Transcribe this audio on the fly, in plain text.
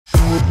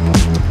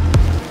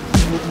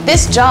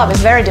This job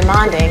is very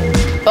demanding,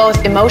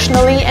 both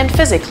emotionally and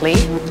physically.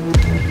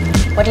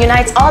 What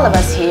unites all of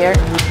us here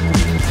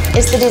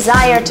is the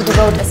desire to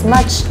devote as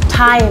much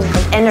time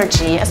and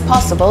energy as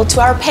possible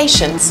to our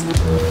patients.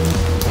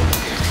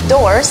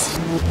 Doors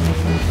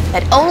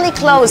that only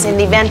close in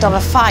the event of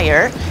a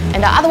fire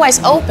and are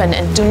otherwise open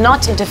and do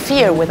not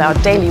interfere with our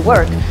daily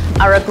work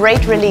are a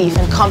great relief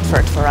and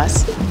comfort for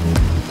us.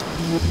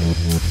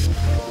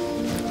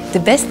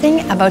 The best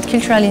thing about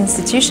cultural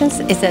institutions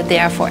is that they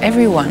are for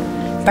everyone.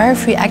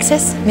 Barrier-free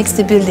access makes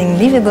the building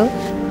livable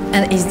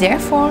and is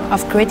therefore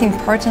of great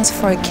importance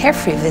for a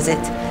carefree visit.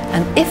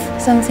 And if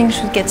something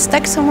should get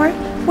stuck somewhere,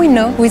 we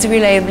know who is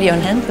reliably on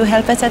hand to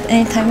help us at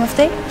any time of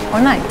day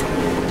or night.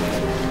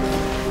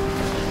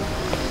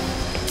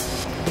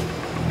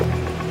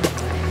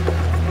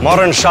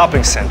 Modern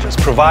shopping centers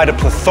provide a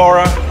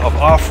plethora of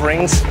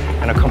offerings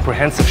and a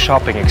comprehensive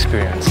shopping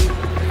experience.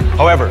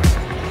 However,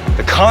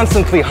 the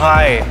constantly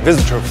high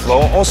visitor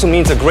flow also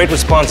means a great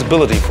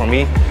responsibility for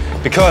me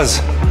because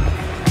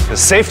the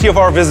safety of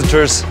our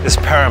visitors is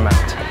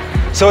paramount.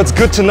 So it's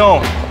good to know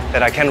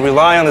that I can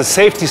rely on the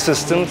safety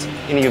systems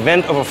in the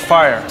event of a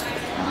fire,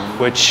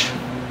 which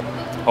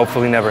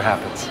hopefully never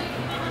happens.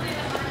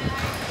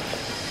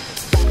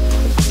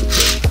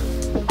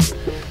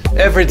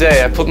 Every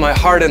day I put my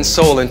heart and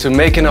soul into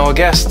making our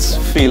guests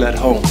feel at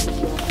home.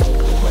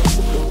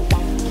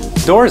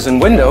 Doors and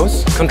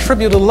windows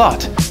contribute a lot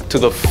to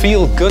the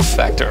feel-good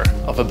factor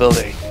of a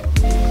building.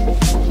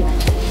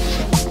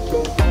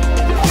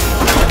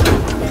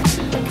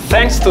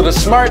 Thanks to the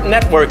smart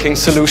networking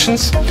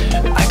solutions,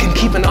 I can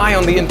keep an eye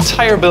on the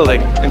entire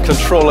building and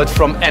control it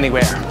from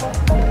anywhere.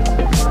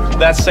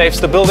 That saves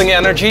the building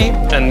energy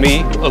and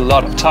me a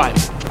lot of time.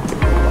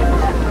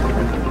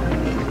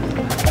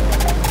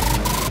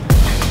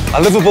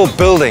 A livable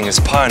building is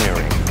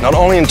pioneering, not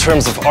only in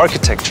terms of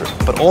architecture,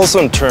 but also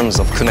in terms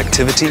of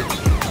connectivity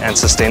and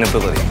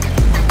sustainability.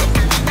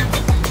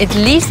 It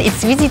leaves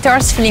its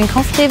visitors feeling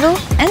comfortable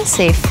and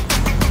safe.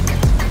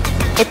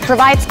 It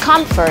provides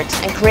comfort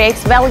and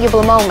creates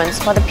valuable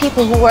moments for the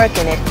people who work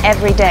in it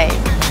every day.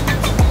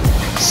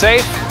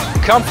 Safe,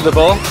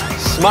 comfortable,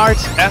 smart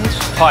and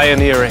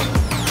pioneering.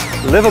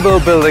 Livable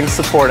buildings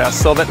support us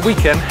so that we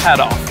can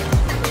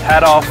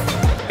head off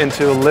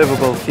into a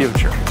livable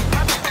future.